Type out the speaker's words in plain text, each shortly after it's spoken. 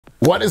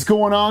What is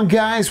going on,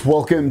 guys?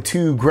 Welcome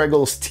to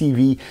Greggles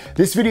TV.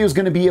 This video is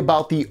going to be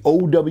about the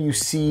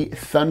OWC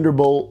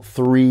Thunderbolt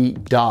 3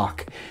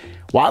 dock.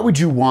 Why would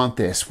you want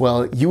this?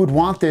 Well, you would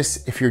want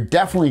this if you're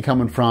definitely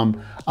coming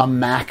from a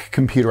Mac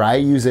computer. I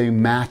use a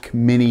Mac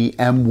Mini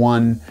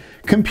M1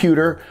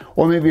 computer,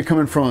 or maybe you're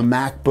coming from a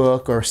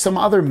MacBook or some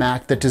other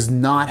Mac that does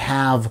not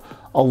have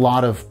a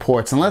lot of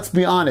ports. And let's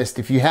be honest,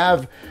 if you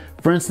have,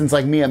 for instance,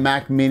 like me, a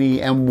Mac Mini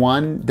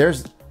M1,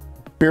 there's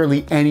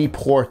barely any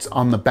ports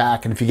on the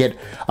back. And if you get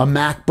a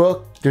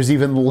MacBook, there's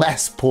even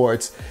less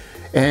ports.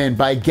 And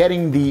by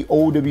getting the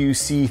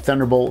OWC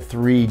Thunderbolt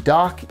 3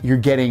 dock, you're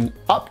getting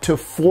up to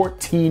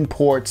 14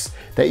 ports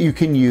that you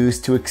can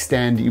use to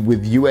extend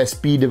with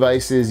USB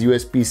devices,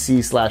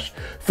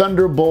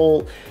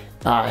 USB-C/Thunderbolt,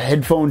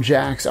 headphone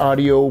jacks,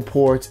 audio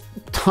ports,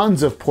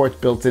 tons of ports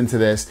built into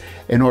this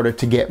in order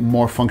to get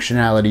more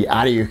functionality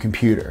out of your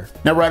computer.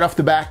 Now, right off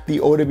the bat, the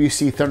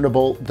OWC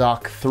Thunderbolt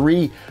Dock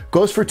 3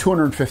 goes for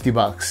 250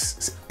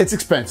 bucks. It's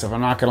expensive, I'm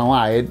not gonna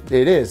lie, it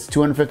is.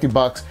 250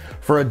 bucks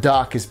for a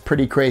dock is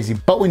pretty crazy.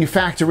 But when you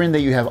factor in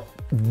that you have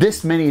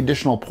this many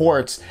additional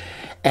ports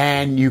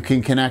and you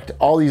can connect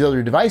all these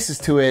other devices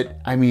to it,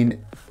 I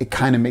mean, it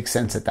kind of makes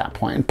sense at that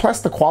point. And plus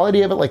the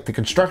quality of it, like the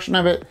construction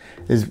of it,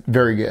 is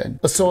very good.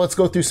 So let's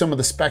go through some of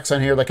the specs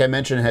on here. Like I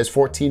mentioned, it has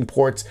 14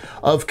 ports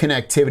of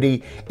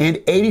connectivity and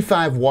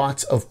 85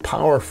 watts of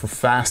power for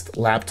fast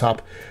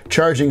laptop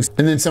charging.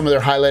 And then some of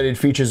their highlighted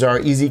features are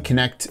easy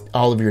connect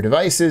all of your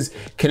devices,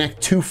 connect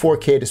 2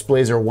 4K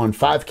displays or 1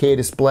 5K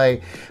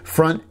display,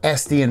 front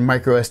SD and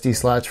micro SD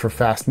slots for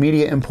fast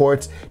media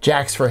imports,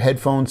 jacks for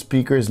headphones,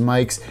 speakers,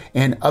 mics,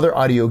 and other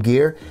audio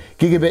gear,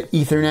 gigabit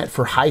Ethernet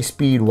for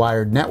high-speed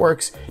wired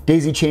networks,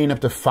 daisy chain up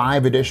to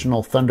 5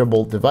 additional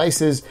Thunderbolt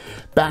devices,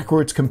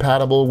 backwards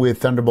compatible with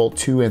Thunderbolt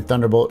 2 and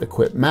Thunderbolt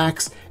equipped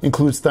Macs,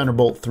 includes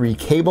Thunderbolt 3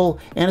 cable,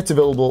 and it's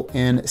available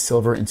in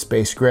silver and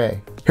space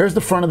gray. Here's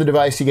the front of the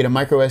device. You get a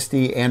micro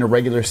SD and a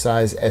regular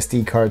size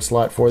SD card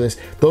slot for this.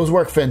 Those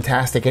work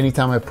fantastic.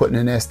 Anytime I put in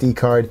an SD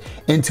card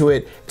into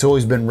it, it's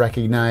always been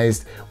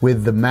recognized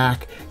with the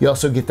Mac. You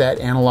also get that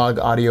analog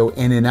audio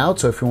in and out,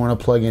 so if you want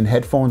to plug in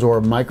headphones or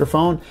a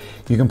microphone,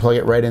 you can plug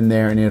it right in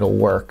there and it'll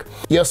work.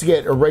 You also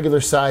get a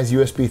regular size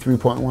USB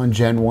 3.1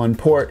 Gen 1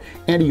 port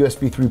and a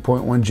USB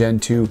 3.1 Gen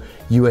 2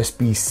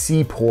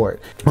 USB-C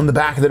port. On the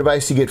back of the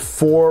device, you get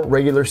 4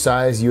 regular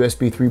size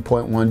USB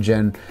 3.1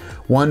 Gen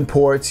 1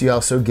 ports. You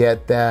also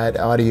get that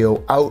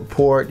audio out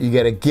port. You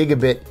get a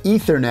gigabit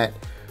Ethernet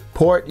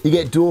port. You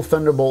get dual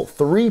Thunderbolt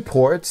 3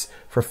 ports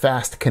for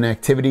fast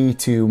connectivity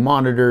to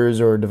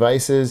monitors or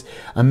devices,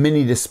 a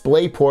mini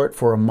display port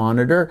for a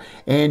monitor,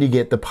 and you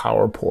get the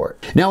power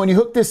port. Now, when you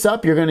hook this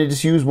up, you're gonna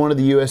just use one of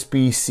the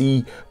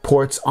USB-C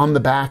ports on the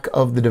back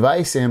of the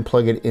device and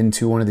plug it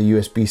into one of the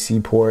USB-C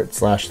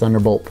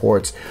port/Thunderbolt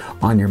ports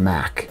on your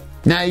Mac.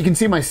 Now, you can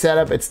see my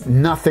setup. It's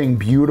nothing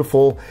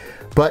beautiful,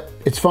 but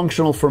it's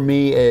functional for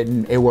me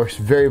and it works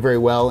very, very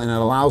well, and it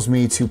allows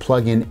me to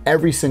plug in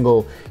every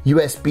single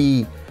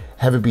USB,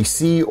 have it be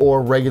C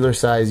or regular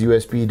size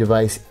USB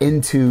device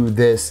into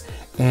this,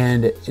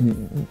 and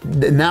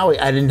now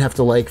I didn't have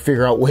to like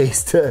figure out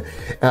ways to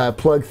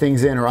plug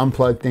things in or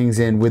unplug things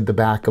in with the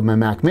back of my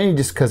Mac Mini,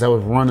 just because I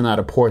was running out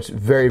of ports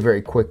very,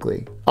 very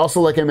quickly. Also,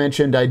 like I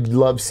mentioned, I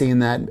love seeing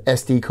that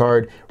SD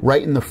card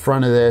right in the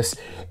front of this.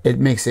 It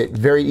makes it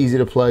very easy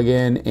to plug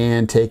in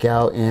and take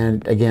out,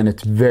 and again,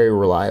 it's very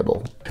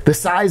reliable. The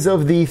size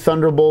of the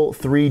Thunderbolt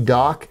 3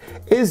 dock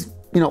is,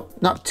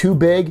 not too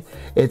big.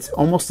 It's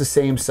almost the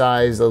same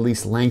size, at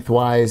least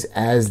lengthwise,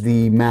 as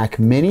the Mac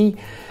Mini.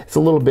 It's a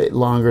little bit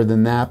longer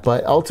than that,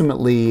 but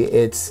ultimately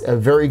it's a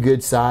very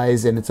good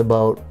size, and it's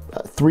about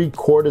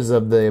 3/4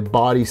 of the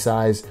body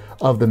size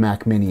of the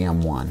Mac Mini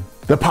M1.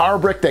 The power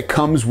brick that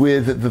comes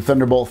with the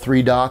Thunderbolt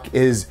 3 dock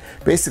is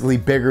basically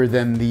bigger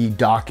than the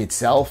dock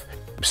itself.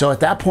 So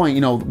at that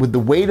point, with the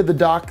weight of the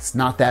dock, it's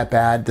not that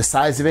bad. The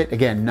size of it,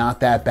 again,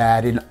 not that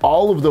bad. In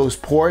all of those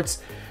ports,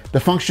 the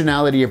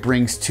functionality it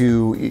brings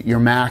to your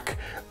Mac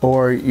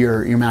or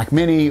your Mac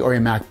Mini or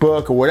your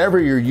MacBook or whatever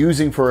you're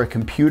using for a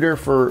computer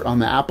on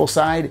the Apple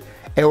side,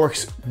 it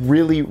works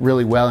really,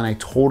 really well, and I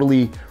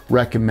totally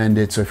recommend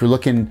it. So if you're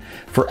looking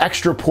for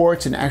extra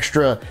ports and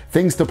extra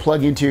things to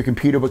plug into your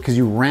computer because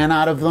you ran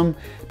out of them,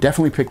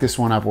 definitely pick this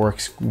one up. It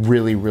works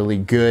really, really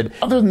good.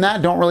 Other than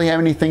that, don't really have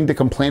anything to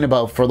complain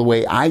about for the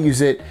way I use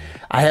it.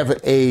 I have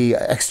a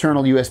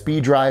external USB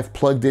drive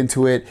plugged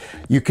into it.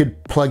 You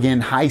could plug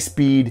in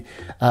high-speed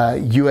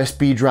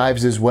USB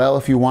drives as well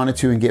if you wanted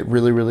to and get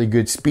really, really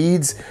good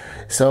speeds.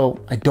 So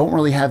I don't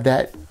really have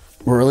that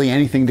really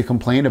anything to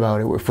complain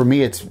about. For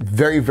me, it's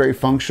very, very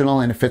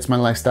functional, and it fits my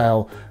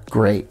lifestyle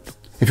great.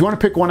 If you want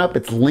to pick one up,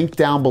 it's linked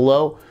down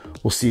below.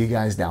 We'll see you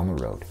guys down the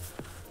road.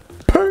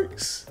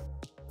 Peace.